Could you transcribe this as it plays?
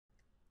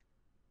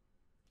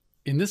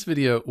In this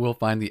video, we'll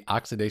find the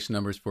oxidation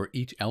numbers for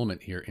each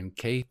element here in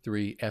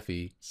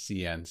K3Fe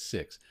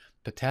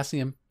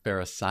potassium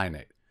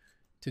ferricyanide.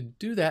 To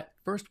do that,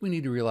 first we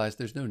need to realize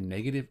there's no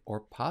negative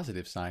or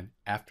positive sign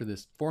after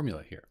this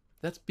formula here.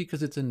 That's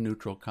because it's a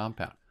neutral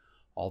compound.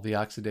 All the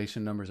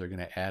oxidation numbers are going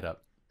to add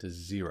up to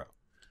 0.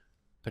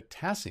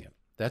 Potassium,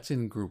 that's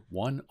in group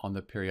 1 on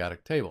the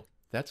periodic table.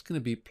 That's going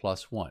to be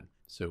 +1.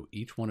 So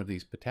each one of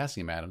these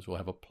potassium atoms will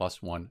have a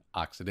 +1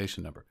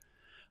 oxidation number.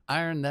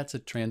 Iron, that's a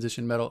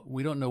transition metal.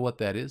 We don't know what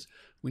that is.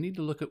 We need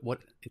to look at what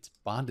it's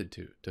bonded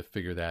to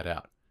figure that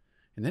out.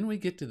 And then we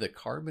get to the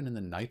carbon and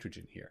the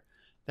nitrogen here.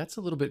 That's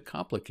a little bit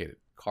complicated.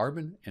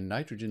 Carbon and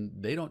nitrogen,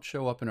 they don't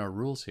show up in our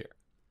rules here.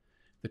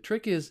 The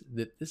trick is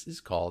that this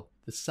is called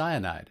the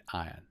cyanide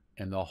ion,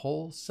 and the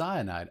whole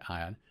cyanide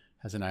ion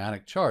has an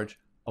ionic charge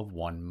of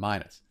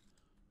 1-.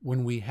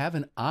 When we have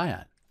an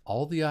ion,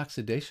 all the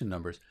oxidation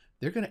numbers,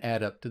 they're going to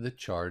add up to the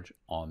charge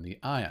on the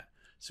ion.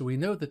 So we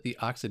know that the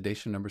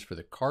oxidation numbers for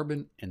the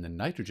carbon and the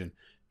nitrogen,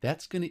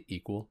 that's going to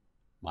equal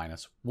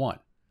 -1.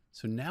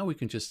 So now we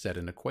can just set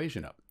an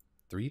equation up.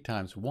 3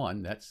 times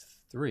 1, that's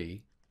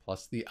 3,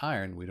 plus the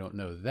iron, we don't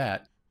know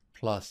that,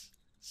 plus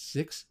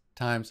 6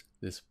 times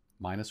this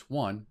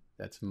 -1,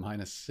 that's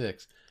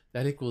 -6,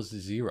 that equals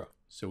 0.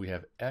 So we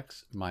have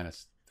x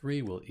minus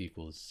 3 will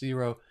equal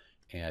 0,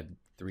 add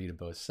 3 to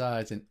both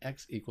sides, and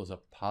x equals a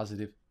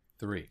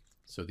 +3.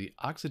 So the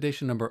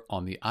oxidation number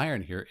on the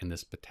iron here in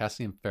this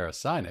potassium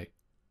ferricyanide,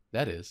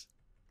 that is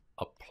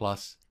a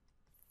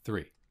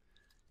 +3.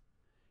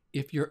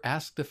 If you're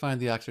asked to find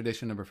the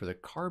oxidation number for the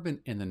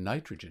carbon and the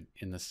nitrogen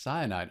in the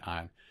cyanide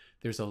ion,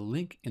 there's a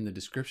link in the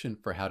description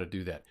for how to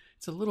do that.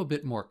 It's a little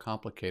bit more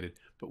complicated,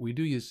 but we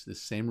do use the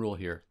same rule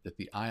here that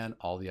the ion,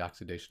 all the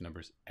oxidation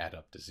numbers add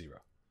up to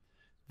 0.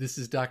 This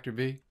is Dr.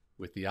 V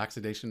with the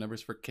oxidation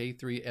numbers for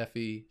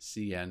K3Fe.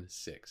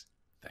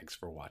 Thanks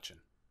for watching.